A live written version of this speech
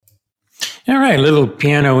All right, little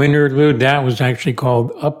piano interlude. That was actually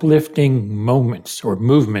called Uplifting Moments or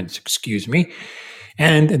Movements, excuse me.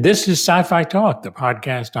 And this is Sci-Fi Talk, the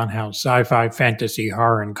podcast on how sci-fi, fantasy,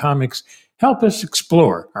 horror, and comics help us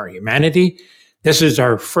explore our humanity. This is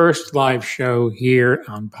our first live show here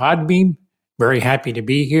on Podbean. Very happy to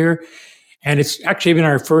be here. And it's actually been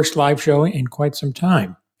our first live show in quite some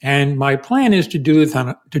time. And my plan is to do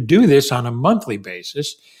this on a monthly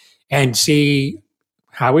basis and see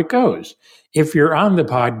how it goes. If you're on the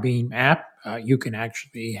Podbean app, you can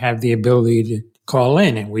actually have the ability to call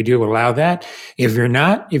in, and we do allow that. If you're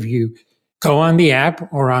not, if you go on the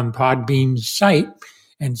app or on Podbean's site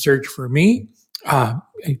and search for me,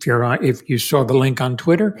 if you saw the link on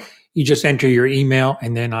Twitter, you just enter your email,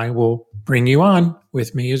 and then I will bring you on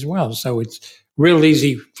with me as well. So it's real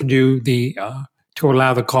easy to do to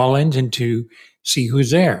allow the call-ins and to see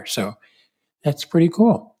who's there. So that's pretty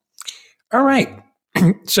cool. All right.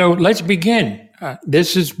 So let's begin.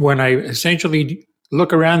 This is when I essentially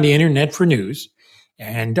look around the internet for news,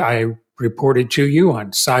 and I reported to you on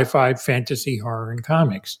sci-fi, fantasy, horror, and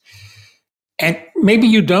comics. And maybe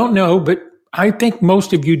you don't know, but I think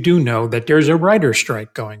most of you do know that there's a writer's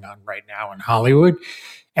strike going on right now in Hollywood.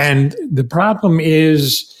 And the problem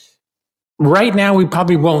is, right now we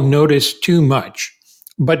probably won't notice too much,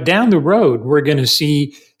 but down the road, we're going to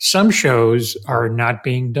see some shows are not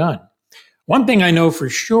being done. One thing I know for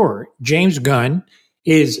sure, James Gunn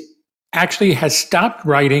has stopped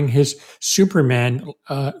writing his Superman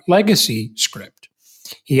legacy script.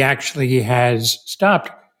 He actually has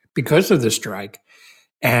stopped because of the strike,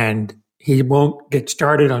 and he won't get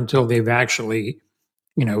started until they've actually,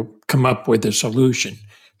 come up with a solution.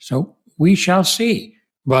 So we shall see.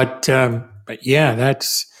 But yeah,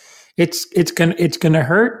 it's gonna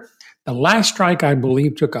hurt. The last strike, I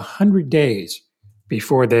believe, took 100 days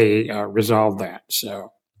before they resolved that.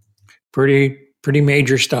 So pretty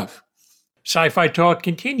major stuff. Sci-Fi Talk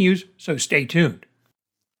continues, so stay tuned.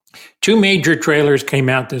 2 major trailers came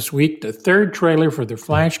out this week. The third trailer for The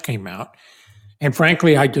Flash came out, and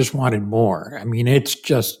frankly, I just wanted more. I mean, it's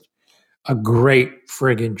just a great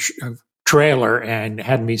friggin' trailer and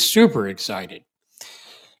had me super excited.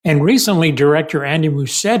 And recently, director Andy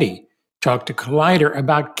Muschietti talked to Collider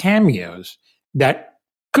about cameos that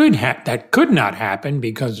could not happen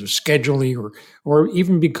because of scheduling or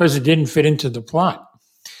even because it didn't fit into the plot.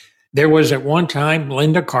 There was at one time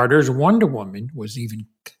Linda Carter's Wonder Woman was even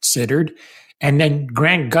considered, and then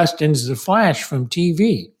Grant Gustin's The Flash from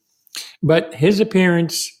TV. But his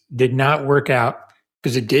appearance did not work out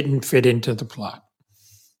because it didn't fit into the plot.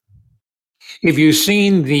 If you've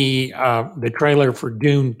seen the trailer for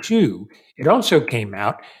Dune 2, it also came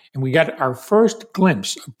out, and we got our first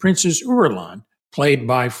glimpse of Princess Irulan, played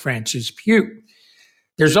by Frances Pugh.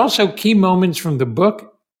 There's also key moments from the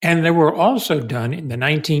book, and they were also done in the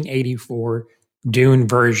 1984 Dune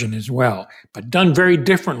version as well, but done very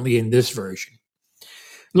differently in this version.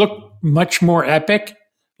 Look much more epic,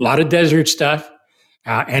 a lot of desert stuff,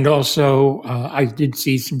 and also I did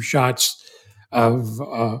see some shots of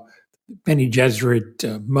Bene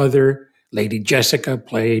Gesserit mother, Lady Jessica,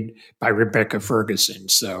 played by Rebecca Ferguson.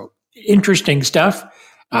 So interesting stuff.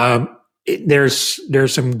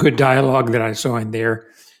 There's some good dialogue that I saw in there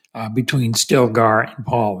between Stilgar and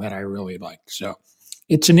Paul that I really liked. So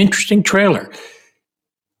it's an interesting trailer.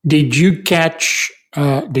 Did you catch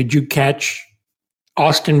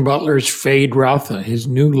Austin Butler's Fade Routha, his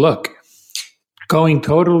new look, going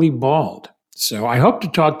totally bald? So I hope to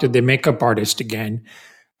talk to the makeup artist again,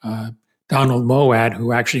 Donald Moad,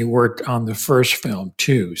 who actually worked on the first film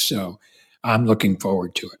too. So I'm looking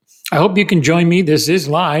forward to it. I hope you can join me. This is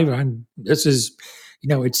live.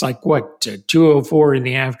 It's like 2:04 in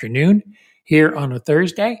the afternoon here on a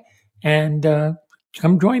Thursday. And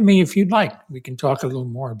come join me if you'd like. We can talk a little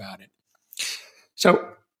more about it.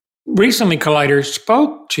 So recently, Collider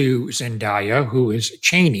spoke to Zendaya, who is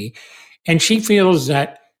Cheney, and she feels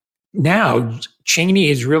that now Cheney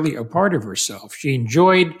is really a part of herself. She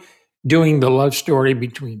enjoyed doing the love story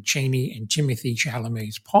between Cheney and Timothée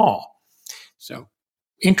Chalamet's Paul. So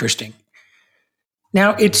interesting.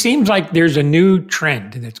 Now, it seems like there's a new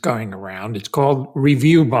trend that's going around. It's called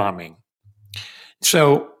review bombing.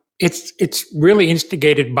 So it's really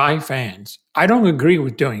instigated by fans. I don't agree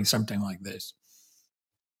with doing something like this.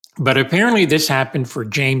 But apparently this happened for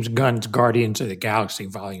James Gunn's Guardians of the Galaxy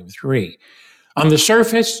Volume 3. On the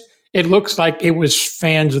surface, it looks like it was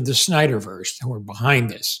fans of the Snyderverse who were behind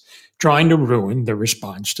this, trying to ruin the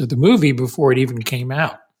response to the movie before it even came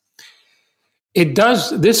out.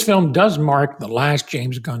 This film does mark the last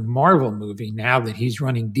James Gunn Marvel movie now that he's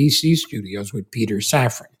running DC Studios with Peter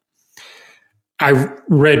Safran. I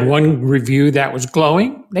read one review that was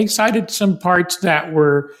glowing. They cited some parts that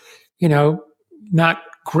were, you know, not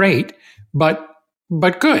great, but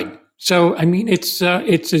good. So I mean, it's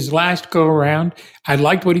his last go around. I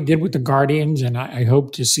liked what he did with the Guardians, and I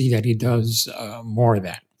hope to see that he does more of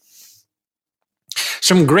that.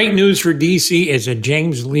 Some great news for DC is that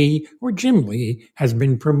James Lee, or Jim Lee, has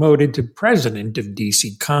been promoted to president of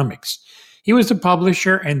DC Comics. He was the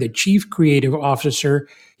publisher and the chief creative officer.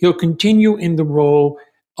 He'll continue in the role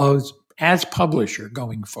as publisher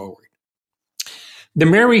going forward. The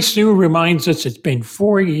Mary Sue reminds us it's been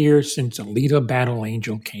 4 years since Alita Battle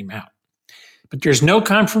Angel came out. But there's no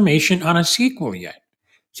confirmation on a sequel yet.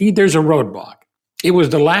 See, there's a roadblock. It was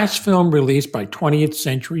the last film released by 20th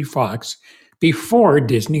Century Fox before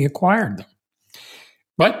Disney acquired them.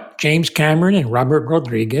 But James Cameron and Robert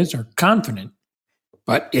Rodriguez are confident,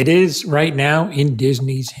 but it is right now in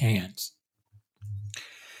Disney's hands.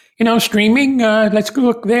 Streaming, let's go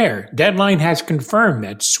look there. Deadline has confirmed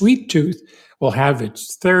that Sweet Tooth will have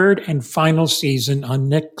its third and final season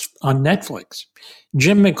on Netflix.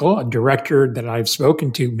 Jim Mickle, a director that I've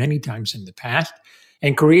spoken to many times in the past,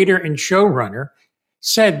 and creator and showrunner,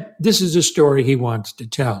 said this is a story he wants to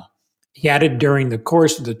tell. He added during the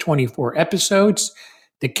course of the 24 episodes,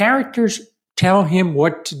 the characters tell him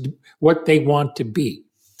what they want to be,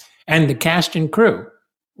 and the cast and crew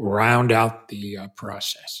round out the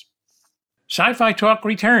process. Sci-Fi Talk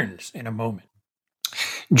returns in a moment.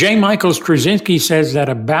 J. Michael Straczynski says that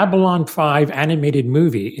a Babylon 5 animated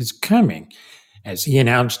movie is coming, as he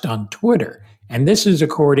announced on Twitter, and this is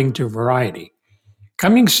according to Variety.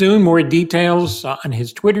 Coming soon, more details on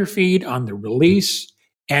his Twitter feed on the release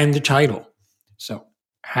and the title. So,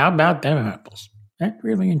 how about them apples? That's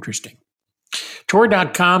really interesting.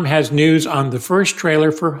 Tor.com has news on the first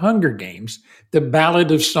trailer for Hunger Games, The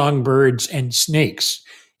Ballad of Songbirds and Snakes.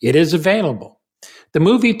 It is available. The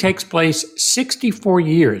movie takes place 64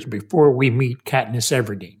 years before we meet Katniss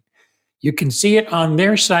Everdeen. You can see it on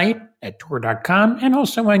their site at Tor.com and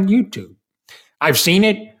also on YouTube. I've seen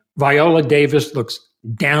it. Viola Davis looks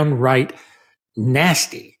downright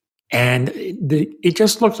nasty. And it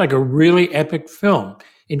just looks like a really epic film.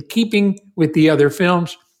 In keeping with the other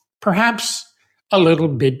films, perhaps a little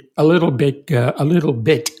bit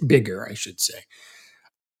bigger, I should say.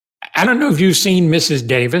 I don't know if you've seen Mrs.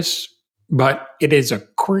 Davis, but it is a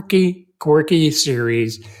quirky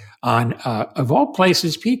series on, of all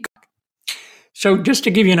places, Peacock. So just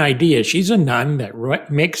to give you an idea, she's a nun that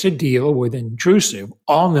makes a deal with intrusive,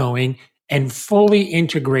 all-knowing, and fully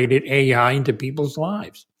integrated AI into people's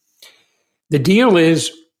lives. The deal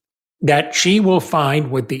is that she will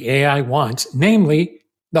find what the AI wants, namely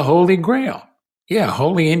the Holy Grail. Yeah,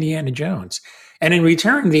 Holy Indiana Jones. And in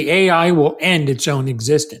return, the AI will end its own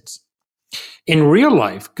existence. In real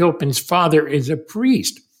life, Gilpin's father is a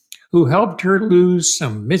priest who helped her lose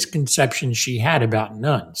some misconceptions she had about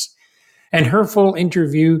nuns. And her full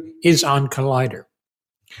interview is on Collider.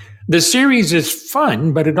 The series is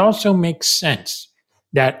fun, but it also makes sense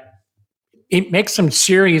that it makes some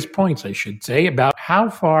serious points, I should say, about how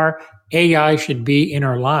far AI should be in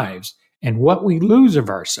our lives and what we lose of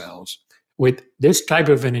ourselves with this type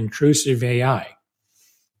of an intrusive AI.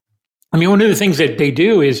 I mean, one of the things that they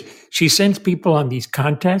do is she sends people on these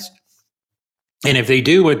contests, and if they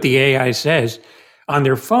do what the AI says on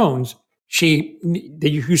their phones,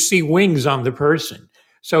 you see wings on the person.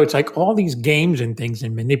 So it's like all these games and things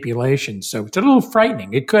and manipulations. So it's a little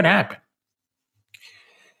frightening. It could happen.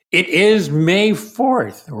 It is May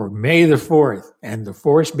 4th, or May the 4th, and the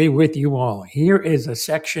force be with you all. Here is a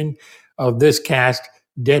section of this cast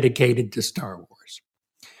dedicated to Star Wars.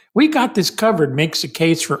 We Got This Covered makes a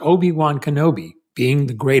case for Obi-Wan Kenobi being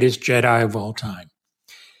the greatest Jedi of all time.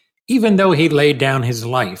 Even though he laid down his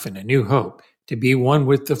life in A New Hope to be one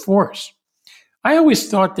with the Force. I always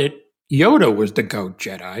thought that Yoda was the GOAT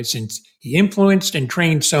Jedi since he influenced and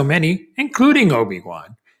trained so many, including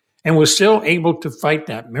Obi-Wan, and was still able to fight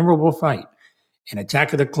that memorable fight in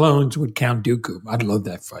Attack of the Clones with Count Dooku. I'd love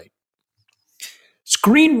that fight.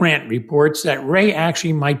 Screen Rant reports that Rey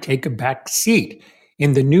actually might take a back seat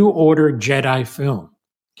in the New Order Jedi film.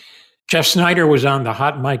 Jeff Snyder was on the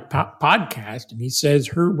Hot Mic podcast, and he says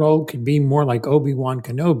her role could be more like Obi-Wan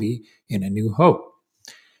Kenobi in A New Hope.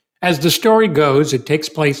 As the story goes, it takes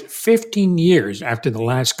place 15 years after The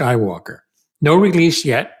Last Skywalker. No release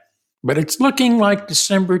yet, but it's looking like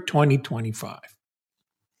December 2025.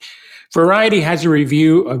 Variety has a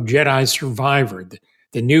review of Jedi Survivor,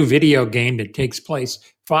 the new video game that takes place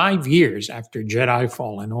 5 years after Jedi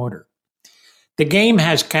Fallen Order. The game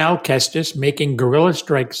has Cal Kestis making guerrilla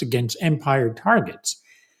strikes against Empire targets,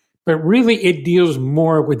 but really it deals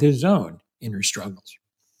more with his own inner struggles.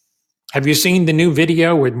 Have you seen the new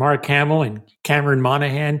video with Mark Hamill and Cameron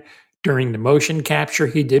Monaghan during the motion capture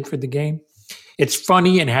he did for the game? It's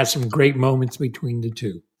funny and has some great moments between the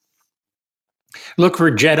two. Look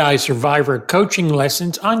for Jedi Survivor coaching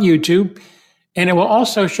lessons on YouTube, and it will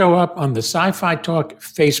also show up on the Sci-Fi Talk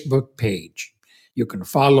Facebook page. You can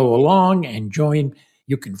follow along and join.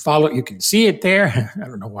 You can see it there. I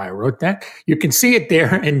don't know why I wrote that. You can see it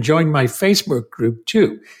there and join my Facebook group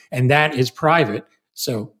too. And that is private.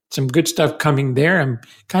 So some good stuff coming there. I'm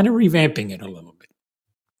kind of revamping it a little bit.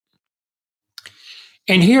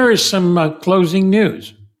 And here is some closing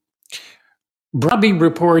news. Robbie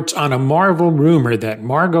reports on a Marvel rumor that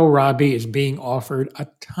Margot Robbie is being offered a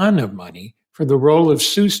ton of money for the role of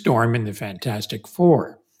Sue Storm in the Fantastic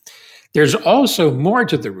Four. There's also more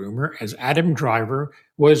to the rumor, as Adam Driver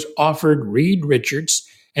was offered Reed Richards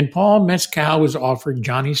and Paul Mescal was offered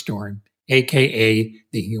Johnny Storm, a.k.a.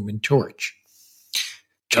 the Human Torch.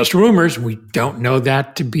 Just rumors. We don't know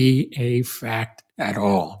that to be a fact at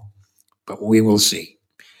all, but we will see.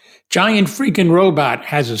 Giant Freaking Robot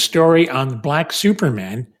has a story on Black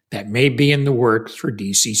Superman that may be in the works for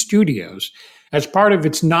DC Studios as part of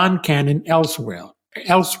its non-canon Elseworlds.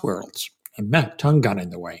 My tongue got in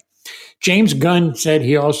the way. James Gunn said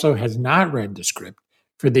he also has not read the script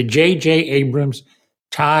for the J.J. Abrams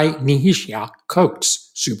Ta-Nehisi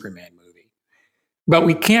Coates Superman movie. But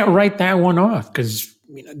we can't write that one off because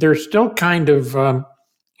they're still kind of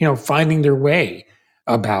finding their way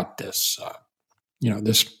about this.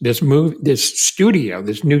 This new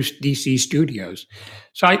DC Studios.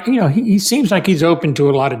 So he seems like he's open to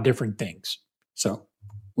a lot of different things. So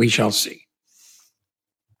we shall see.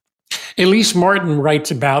 Elise Martin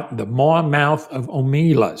writes about The Maw Mouth of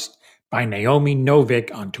Omelas by Naomi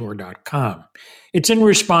Novik on Tor.com. It's in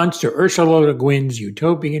response to Ursula Le Guin's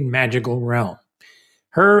utopian magical realm.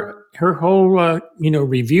 Her whole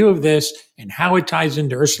review of this and how it ties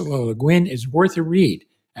into Ursula Le Guin is worth a read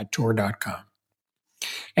at Tor.com.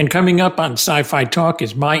 And coming up on Sci-Fi Talk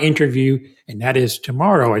is my interview, and that is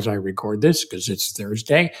tomorrow as I record this because it's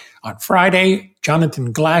Thursday. On Friday,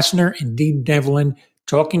 Jonathan Glassner and Dean Devlin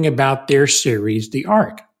talking about their series, The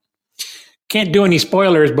Ark. Can't do any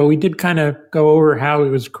spoilers, but we did kind of go over how it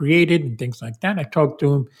was created and things like that. I talked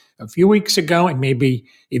to him a few weeks ago, and maybe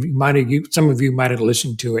some of you might have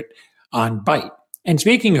listened to it on Byte. And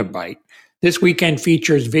speaking of Byte, this weekend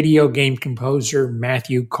features video game composer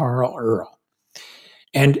Matthew Carl Earl.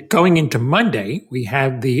 And going into Monday, we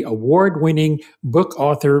have the award-winning book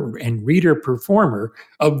author and reader performer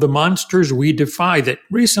of The Monsters We Defy that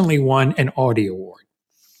recently won an Audie Award.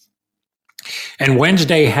 And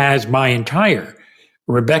Wednesday has my entire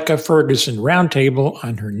Rebecca Ferguson roundtable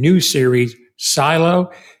on her new series,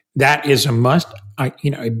 Silo. That is a must.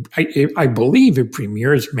 I believe it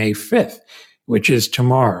premieres May 5th, which is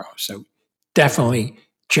tomorrow. So definitely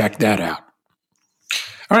check that out.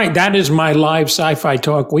 All right, that is my live Sci-Fi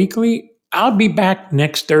Talk Weekly. I'll be back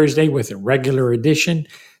next Thursday with a regular edition.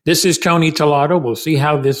 This is Tony Tellado. We'll see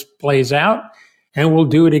how this plays out, and we'll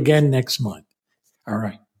do it again next month. All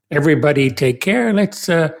right, everybody take care. Let's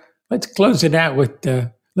close it out with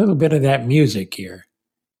a little bit of that music here.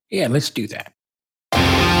 Yeah, let's do that.